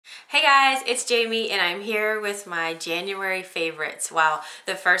Hey guys, it's Jamie and I'm here with my January favorites. Wow,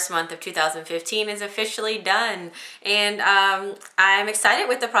 the first month of 2015 is officially done and I'm excited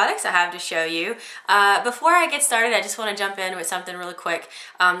with the products I have to show you. Before I get started, I just want to jump in with something really quick.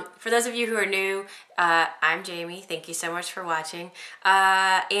 For those of you who are new, I'm Jamie. Thank you so much for watching.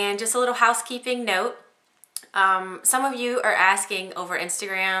 And just a little housekeeping note. Some of you are asking over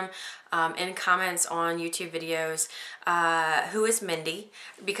Instagram in comments on YouTube videos, who is Mindy?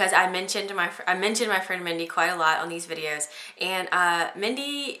 Because I mentioned my friend Mindy quite a lot on these videos, and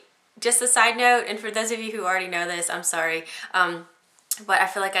Mindy, just a side note, and for those of you who already know this, I'm sorry, but I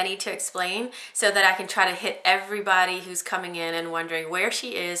feel like I need to explain so that I can try to hit everybody who's coming in and wondering where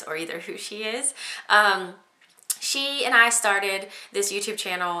she is or either who she is. She and I started this YouTube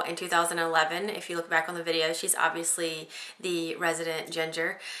channel in 2011. If you look back on the video, she's obviously the resident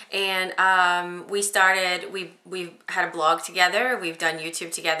ginger. And we've had a blog together, we've done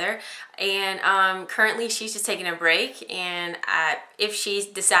YouTube together, and currently she's just taking a break. And if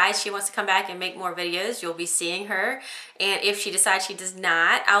she decides she wants to come back and make more videos, you'll be seeing her. And if she decides she does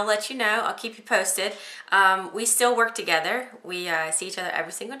not, I'll let you know. I'll keep you posted. We still work together. We see each other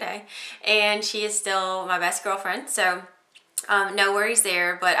every single day. And she is still my best girlfriend. So no worries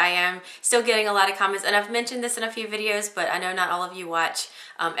there, but I am still getting a lot of comments. And I've mentioned this in a few videos, but I know not all of you watch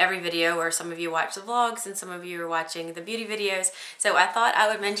every video, or some of you watch the vlogs and some of you are watching the beauty videos. So I thought I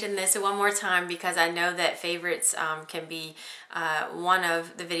would mention this one more time because I know that favorites can be one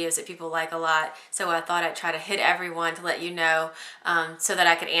of the videos that people like a lot. So I thought I'd try to hit everyone to let you know so that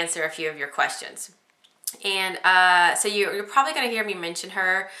I could answer a few of your questions. And so you're probably going to hear me mention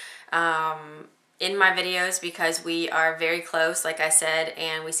her in my videos because we are very close, like I said,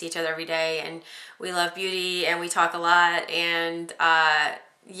 and we see each other every day, and we love beauty and we talk a lot, and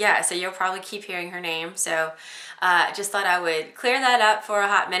yeah, so you'll probably keep hearing her name. So just thought I would clear that up for a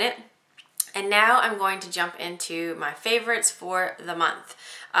hot minute. And now I'm going to jump into my favorites for the month.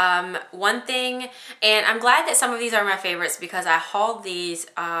 One thing, and I'm glad that some of these are my favorites because I hauled these,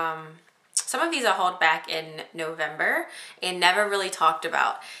 some of these I hauled back in November and never really talked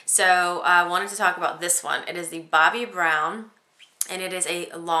about. So I wanted to talk about this one. It is the Bobbi Brown, and it is a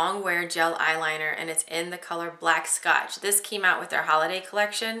Longwear gel eyeliner, and it's in the color Black Scotch. This came out with their holiday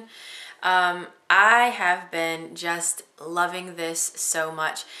collection. I have been just loving this so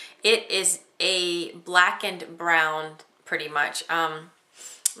much. It is a blackened brown, pretty much.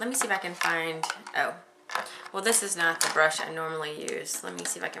 Let me see if I can find, oh. Well, this is not the brush I normally use. Let me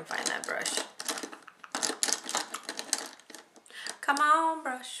see if I can find that brush. Come on,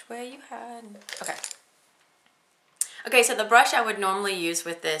 brush, where you hiding? Okay. Okay, so the brush I would normally use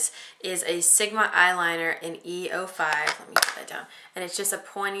with this is a Sigma eyeliner in E05. Let me put that down. And it's just a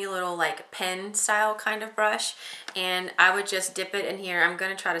pointy little like pen style kind of brush. And I would just dip it in here. I'm going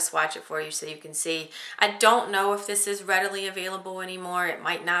to try to swatch it for you so you can see. I don't know if this is readily available anymore. It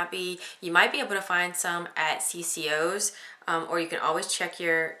might not be. You might be able to find some at CCOs, or you can always check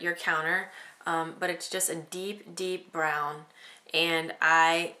your counter. But it's just a deep, deep brown. And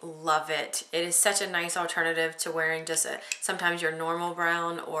I love it. It is such a nice alternative to wearing just sometimes your normal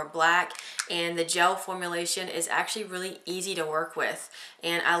brown or black. And the gel formulation is actually really easy to work with.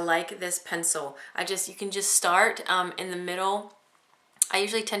 And I like this pencil. You can just start in the middle. I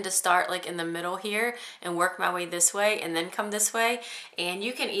usually tend to start like in the middle here and work my way this way and then come this way. And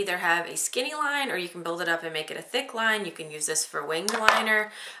you can either have a skinny line or you can build it up and make it a thick line. You can use this for winged liner.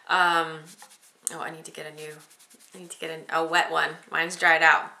 Oh, I need to get a wet one. Mine's dried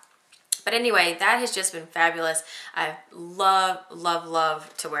out. But anyway, that has just been fabulous. I love, love,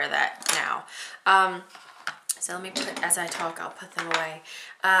 love to wear that now. So let me put, as I talk, I'll put them away.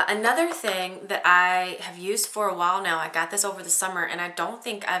 Another thing that I have used for a while now, I got this over the summer, and I don't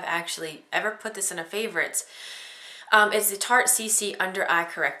think I've actually ever put this in a favorites, is the Tarte CC Under Eye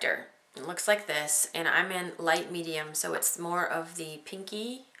Corrector. It looks like this, and I'm in light medium, so it's more of the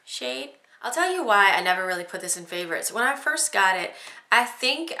pinky shade. I'll tell you why I never really put this in favorites. When I first got it, I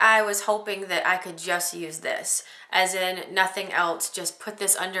think I was hoping that I could just use this, as in nothing else, just put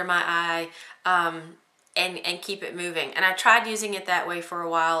this under my eye and keep it moving. And I tried using it that way for a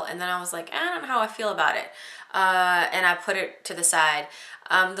while, and then I was like, I don't know how I feel about it. And I put it to the side.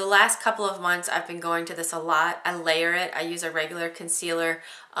 The last couple of months I've been going to this a lot. I layer it. I use a regular concealer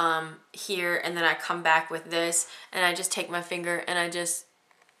here, and then I come back with this, and I just take my finger and I just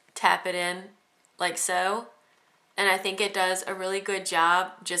tap it in like so, and I think it does a really good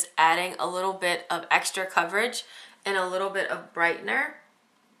job just adding a little bit of extra coverage and a little bit of brightener.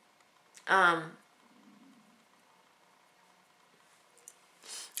 I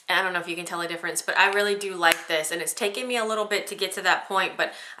don't know if you can tell a difference, but I really do like like this, and it's taken me a little bit to get to that point,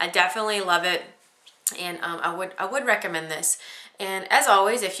 but I definitely love it, and I would recommend this. And as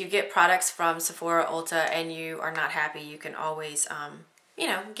always, if you get products from Sephora, Ulta, and you are not happy, you can always, you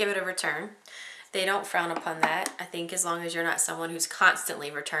know, give it a return. They don't frown upon that, I think, as long as you're not someone who's constantly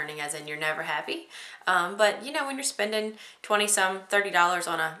returning, as in you're never happy. But, you know, when you're spending $20-some, $30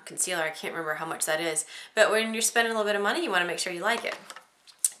 on a concealer, I can't remember how much that is, but when you're spending a little bit of money, you want to make sure you like it.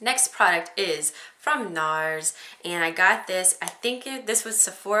 Next product is from NARS, and I got this, I think this was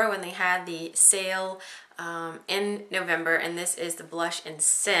Sephora when they had the sale in November, and this is the blush in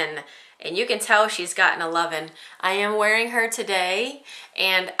Sin, and you can tell she's gotten a lovin'. I am wearing her today,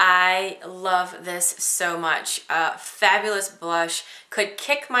 and I love this so much. Fabulous blush. Could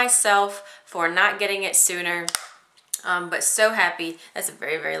kick myself for not getting it sooner. But so happy. That's a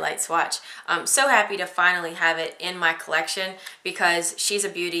very, very light swatch. So happy to finally have it in my collection, because she's a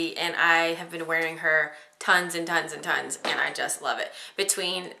beauty and I have been wearing her tons and tons and tons, and I just love it.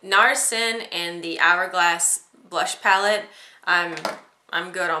 Between NARS Sin and the Hourglass blush palette,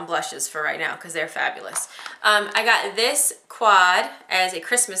 I'm good on blushes for right now because they're fabulous. I got this quad as a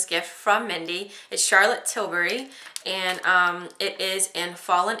Christmas gift from Mindy. It's Charlotte Tilbury, and it is in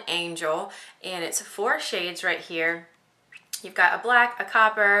Fallen Angel, and it's 4 shades right here. You've got a black, a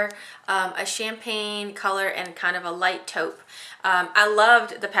copper, a champagne color, and kind of a light taupe. I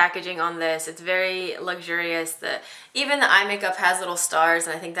loved the packaging on this. It's very luxurious. Even the eye makeup has little stars,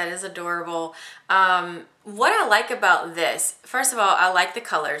 and I think that is adorable. What I like about this, first of all, I like the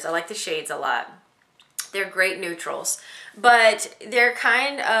colors. I like the shades a lot. They're great neutrals, but they're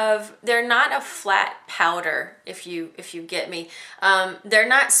they're not a flat powder, if you get me. They're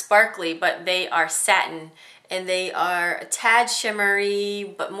not sparkly, but they are satin, and they are a tad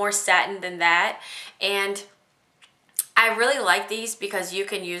shimmery, but more satin than that. And I really like these because you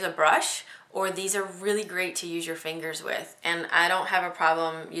can use a brush, or these are really great to use your fingers with. And I don't have a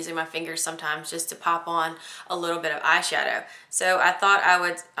problem using my fingers sometimes just to pop on a little bit of eyeshadow. So I thought I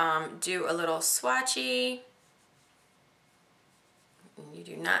would do a little swatchy. You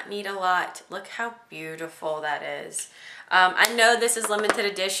do not need a lot. Look how beautiful that is. I know this is limited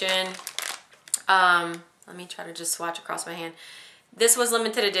edition. Let me try to just swatch across my hand. This was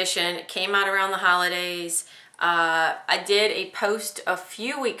limited edition. It came out around the holidays. I did a post a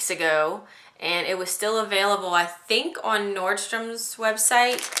few weeks ago, and it was still available, I think, on Nordstrom's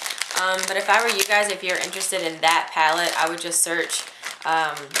website. But if I were you guys, if you're interested in that palette, I would just search,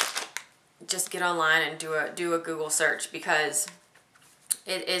 just get online and do a Google search, because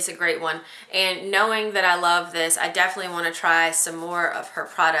it is a great one. And knowing that I love this, I definitely want to try some more of her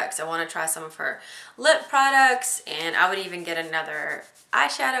products. I want to try some of her lip products, and I would even get another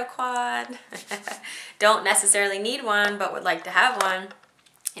eyeshadow quad. Don't necessarily need one, but would like to have one.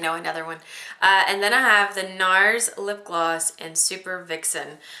 You know, another one. And then I have the NARS Lip Gloss in Super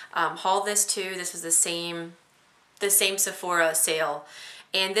Vixen. Haul this too. This was the same Sephora sale.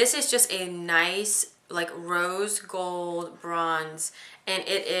 And this is just a nice, like, rose gold bronze, and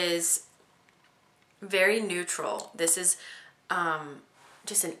it is very neutral. This is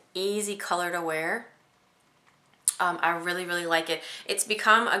just an easy color to wear. I really, really like it. It's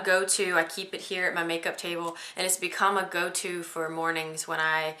become a go-to. I keep it here at my makeup table, and it's become a go-to for mornings when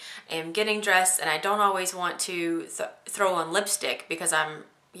I am getting dressed and I don't always want to throw on lipstick because I'm,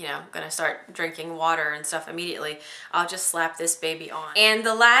 you know, gonna start drinking water and stuff immediately. I'll just slap this baby on. And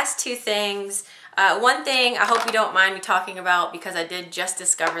the last two things, one thing I hope you don't mind me talking about, because I did just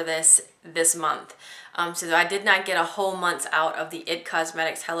discover this month. So I did not get a whole month out of the IT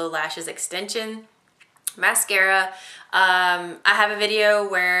Cosmetics Hello Lashes Extension mascara. I have a video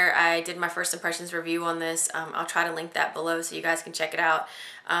where I did my first impressions review on this. I'll try to link that below so you guys can check it out.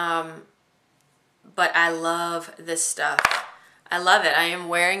 But I love this stuff. I love it. I am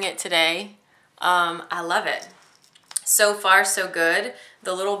wearing it today. I love it. So far, so good.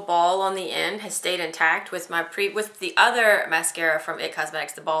 The little ball on the end has stayed intact. With the other mascara from IT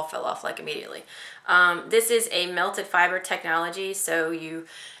Cosmetics, the ball fell off like immediately. This is a melted fiber technology, so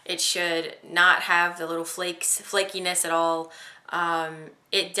it should not have the little flakiness at all.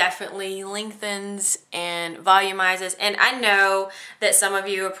 It definitely lengthens and volumizes. And I know that some of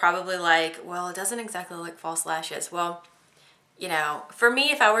you are probably like, well, it doesn't exactly look like false lashes. Well, you know, for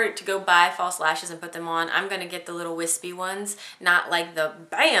me, if I were to go buy false lashes and put them on, I'm going to get the little wispy ones, not like the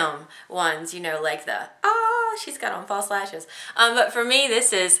bam ones, you know, like the, oh, she's got on false lashes. But for me,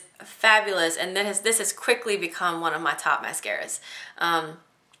 this is fabulous, and this has quickly become one of my top mascaras.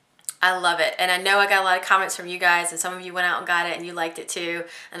 I love it, and I know I got a lot of comments from you guys, and some of you went out and got it and you liked it too,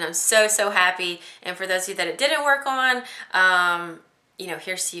 and I'm so, so happy. And for those of you that it didn't work on, you know,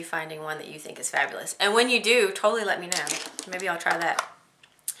 here's to you finding one that you think is fabulous. And when you do, totally let me know. Maybe I'll try that.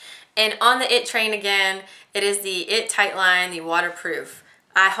 And on the It train again, it is the It Tightline, the waterproof.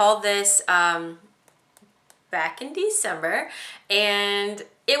 I hauled this back in December, and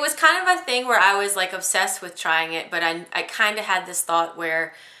it was kind of a thing where I was like obsessed with trying it, but I kind of had this thought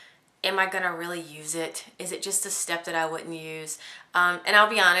where, am I gonna really use it? Is it just a step that I wouldn't use? And I'll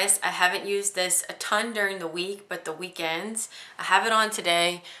be honest, I haven't used this a ton during the week, but the weekends, I have it on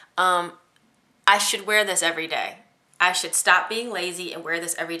today. I should wear this every day. I should stop being lazy and wear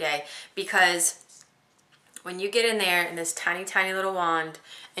this every day, because when you get in there in this tiny, tiny little wand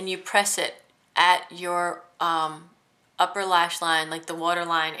and you press it at your upper lash line, like the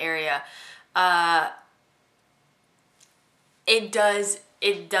waterline area, it does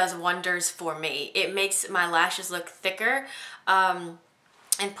wonders for me. It makes my lashes look thicker, and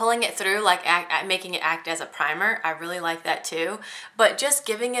pulling it through, like making it act as a primer, I really like that too. But just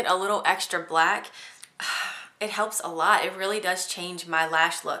giving it a little extra black, it helps a lot. It really does change my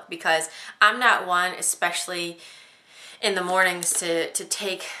lash look, because I'm not one, especially in the mornings, to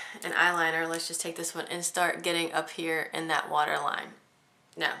take an eyeliner, let's just take this one, and start getting up here in that waterline.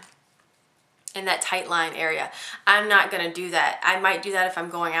 No. In that tight line area. I'm not gonna do that. I might do that if I'm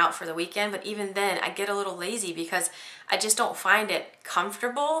going out for the weekend, but even then I get a little lazy because I just don't find it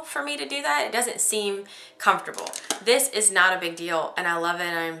comfortable for me to do that. It doesn't seem comfortable. This is not a big deal, and I love it,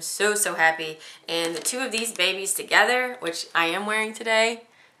 and I'm so, so happy. And the two of these babies together, which I am wearing today,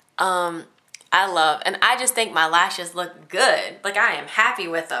 I love, and I just think my lashes look good. Like, I am happy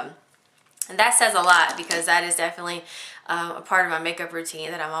with them. And that says a lot, because that is definitely a part of my makeup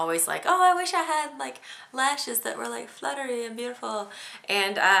routine, that I'm always like, oh, I wish I had like lashes that were like fluttery and beautiful.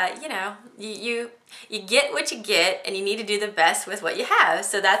 And you know, you get what you get, and you need to do the best with what you have.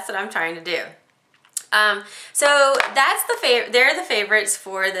 So that's what I'm trying to do. So that's they're the favorites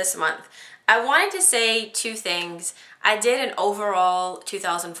for this month. I wanted to say two things. I did an overall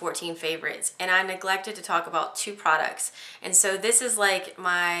 2014 favorites, and I neglected to talk about two products. And so this is like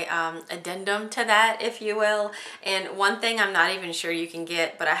my addendum to that, if you will. And one thing I'm not even sure you can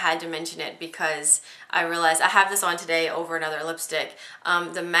get, but I had to mention it because I realized I have this on today over another lipstick.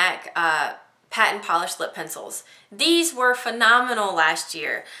 The MAC Patent Polished Lip Pencils. These were phenomenal last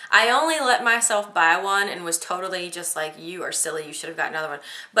year. I only let myself buy one and was totally just like, you are silly, you should have got another one.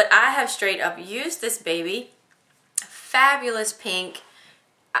 But I have straight up used this baby. Fabulous pink.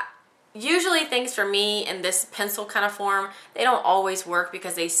 Usually things for me in this pencil kind of form, they don't always work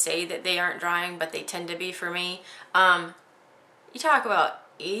because they say that they aren't drying, but they tend to be for me. You talk about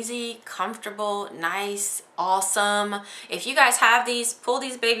easy, comfortable, nice, awesome. If you guys have these, pull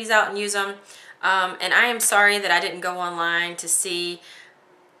these babies out and use them. And I am sorry that I didn't go online to see.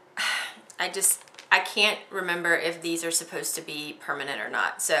 I can't remember if these are supposed to be permanent or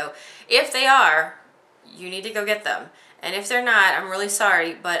not. So if they are, you need to go get them. And if they're not, I'm really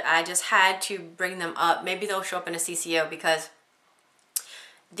sorry, but I just had to bring them up. Maybe they'll show up in a CCO, because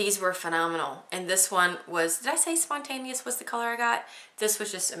these were phenomenal. And this one was, did I say Spontaneous was the color I got? This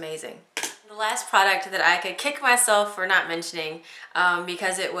was just amazing. The last product that I could kick myself for not mentioning,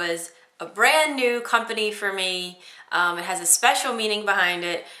 because it was a brand new company for me. It has a special meaning behind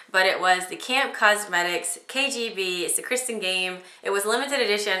it, but it was the Camp Cosmetics K.G.B. It's the Kristin Gehm. It was limited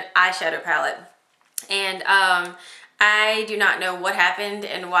edition eyeshadow palette. And I do not know what happened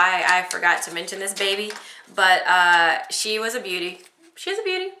and why I forgot to mention this baby, but she was a beauty. She's a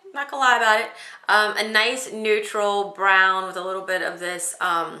beauty, not gonna lie about it. A nice neutral brown with a little bit of this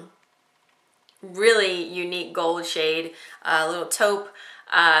really unique gold shade, a little taupe.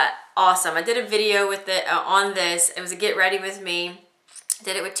 Awesome. I did a video with it on this. It was a get ready with me.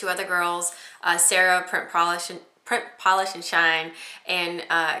 Did it with two other girls, Sarah Print Polish and Shine, and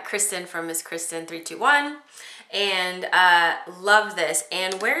Kristin from Miss Kristin 321. And love this.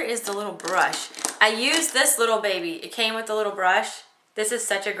 And where is the little brush? I used this little baby. It came with the little brush. This is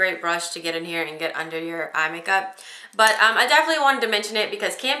such a great brush to get in here and get under your eye makeup. But I definitely wanted to mention it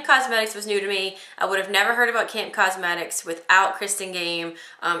because Camp Cosmetics was new to me. I would have never heard about Camp Cosmetics without Kristin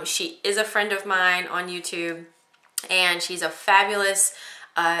Gehm. She is a friend of mine on YouTube, and she's a fabulous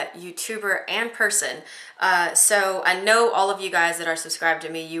YouTuber and person. So I know all of you guys that are subscribed to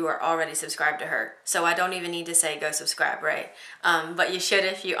me, you are already subscribed to her. So I don't even need to say go subscribe, right? But you should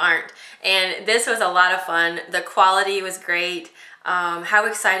if you aren't. And this was a lot of fun. The quality was great. How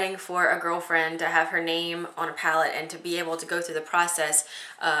exciting for a girlfriend to have her name on a palette and to be able to go through the process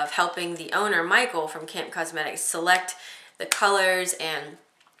of helping the owner, Michael from Camp Cosmetics, select the colors and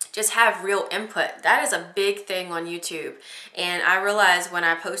just have real input. That is a big thing on YouTube. And I realized when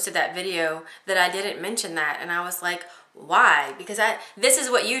I posted that video that I didn't mention that. And I was like, Why? Because this is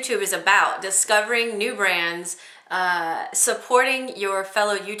what YouTube is about, discovering new brands, supporting your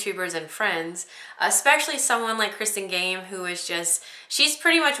fellow YouTubers and friends, especially someone like Kristin Gehm, who is just, she's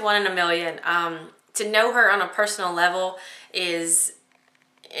pretty much one in a million. To know her on a personal level is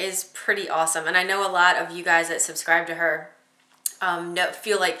pretty awesome. And I know a lot of you guys that subscribe to her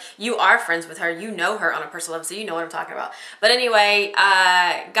feel like you are friends with her, you know her on a personal level, so you know what I'm talking about. But anyway,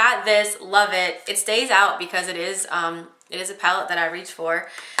 got this, love it. It stays out because it is a palette that I reach for.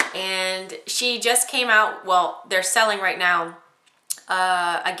 And she just came out, well, they're selling right now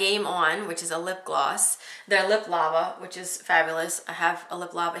a Game On, which is a lip gloss. Their Lip Lava, which is fabulous. I have a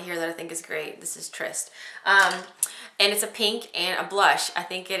Lip Lava here that I think is great. This is Trist. And it's a pink and a blush. I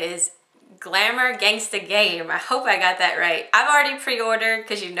think it is Glamour Gangsta Game. I hope I got that right. I've already pre-ordered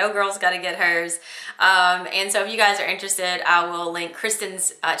because you know girls gotta get hers. And so if you guys are interested, I will link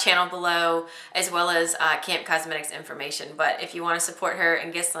Kristin's channel below, as well as Camp Cosmetics information. But if you want to support her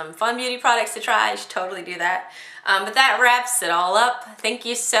and get some fun beauty products to try, you should totally do that. But that wraps it all up. Thank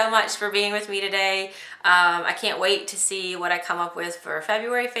you so much for being with me today. I can't wait to see what I come up with for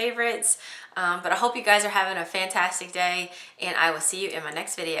February favorites. But I hope you guys are having a fantastic day, and I will see you in my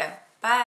next video. Bye.